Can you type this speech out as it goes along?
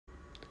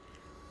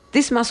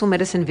This muscle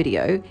medicine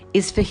video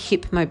is for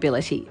hip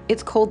mobility.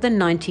 It's called the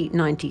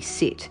 90-90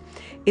 sit.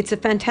 It's a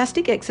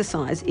fantastic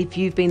exercise if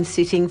you've been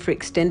sitting for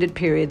extended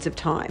periods of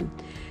time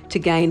to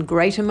gain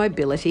greater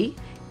mobility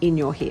in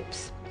your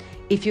hips.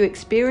 If you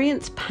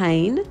experience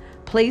pain,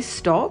 please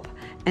stop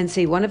and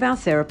see one of our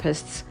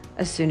therapists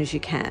as soon as you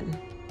can.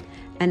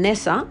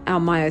 Anessa, our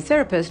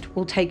myotherapist,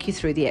 will take you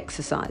through the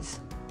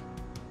exercise.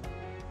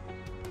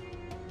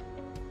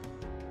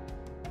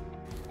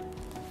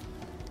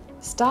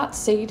 Start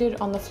seated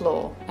on the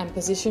floor and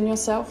position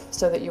yourself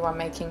so that you are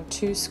making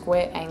 2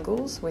 square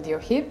angles with your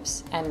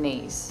hips and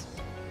knees.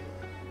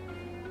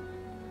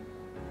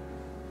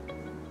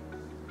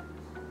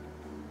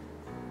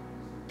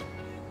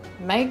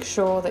 Make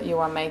sure that you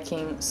are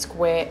making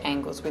square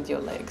angles with your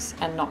legs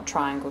and not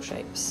triangle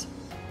shapes.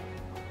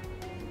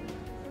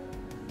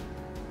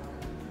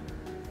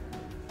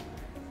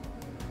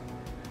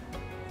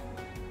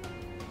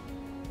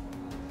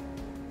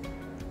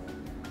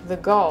 The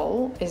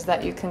goal is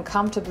that you can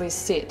comfortably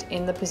sit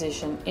in the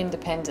position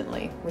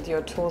independently with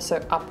your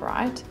torso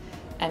upright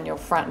and your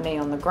front knee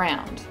on the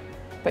ground,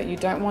 but you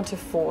don't want to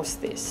force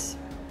this.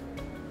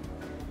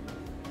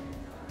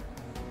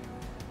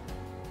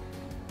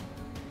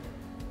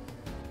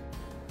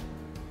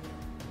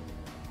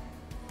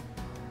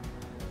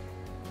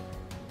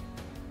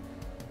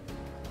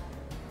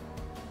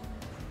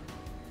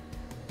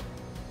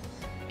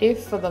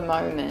 If for the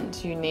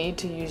moment you need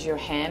to use your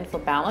hand for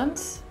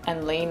balance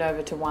and lean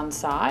over to one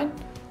side,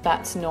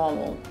 that's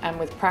normal and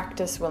with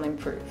practice will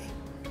improve.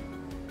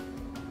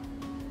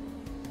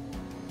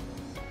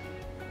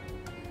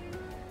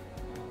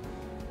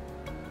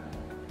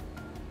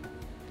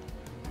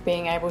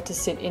 Being able to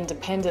sit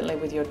independently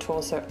with your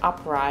torso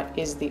upright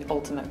is the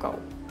ultimate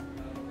goal.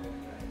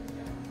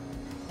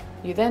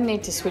 You then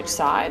need to switch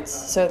sides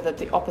so that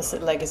the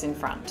opposite leg is in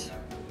front.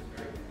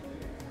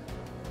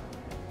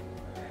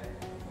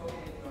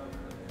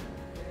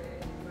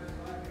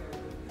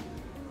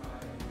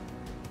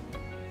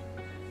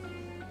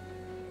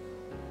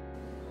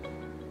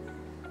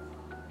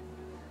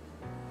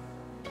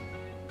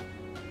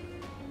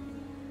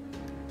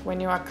 When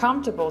you are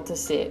comfortable to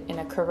sit in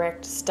a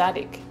correct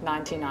static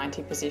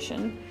 90-90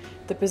 position,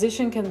 the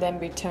position can then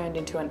be turned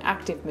into an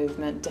active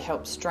movement to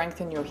help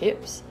strengthen your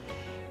hips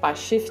by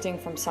shifting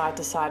from side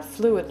to side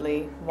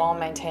fluidly while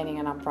maintaining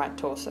an upright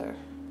torso.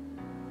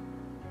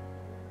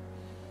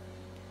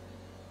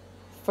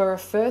 For a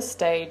first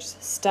stage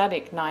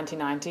static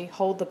 90-90,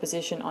 hold the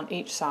position on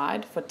each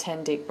side for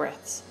 10 deep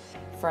breaths.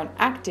 For an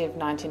active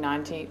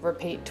 90-90,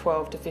 repeat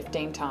 12 to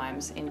 15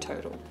 times in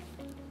total.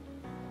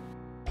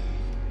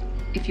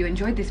 If you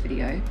enjoyed this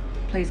video,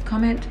 please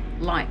comment,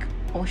 like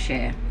or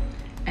share.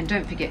 And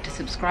don't forget to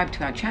subscribe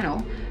to our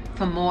channel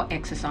for more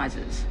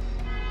exercises.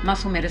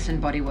 Muscle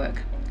Medicine Bodywork.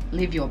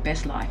 Live your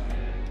best life.